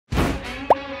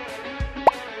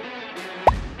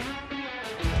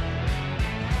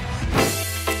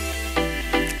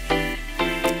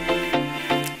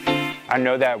I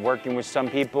know that working with some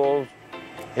people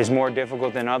is more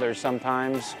difficult than others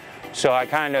sometimes. So I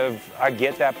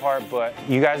get that part, but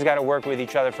you guys gotta work with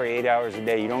each other for 8 hours a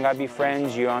day. You don't gotta be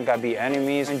friends, you don't gotta be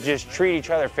enemies, and just treat each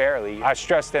other fairly. I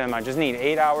stress them, I just need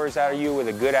 8 hours out of you with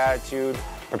a good attitude,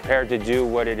 prepared to do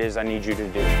what it is I need you to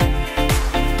do.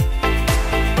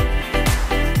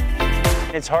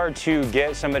 It's hard to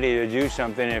get somebody to do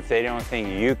something if they don't think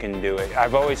you can do it.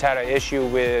 I've always had an issue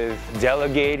with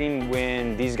delegating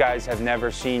when these guys have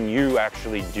never seen you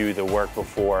actually do the work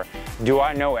before. Do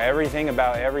I know everything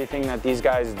about everything that these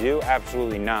guys do?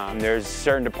 Absolutely not. There's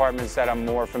certain departments that I'm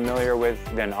more familiar with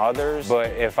than others, but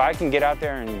if I can get out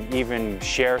there and even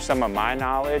share some of my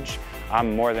knowledge,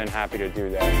 I'm more than happy to do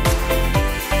that.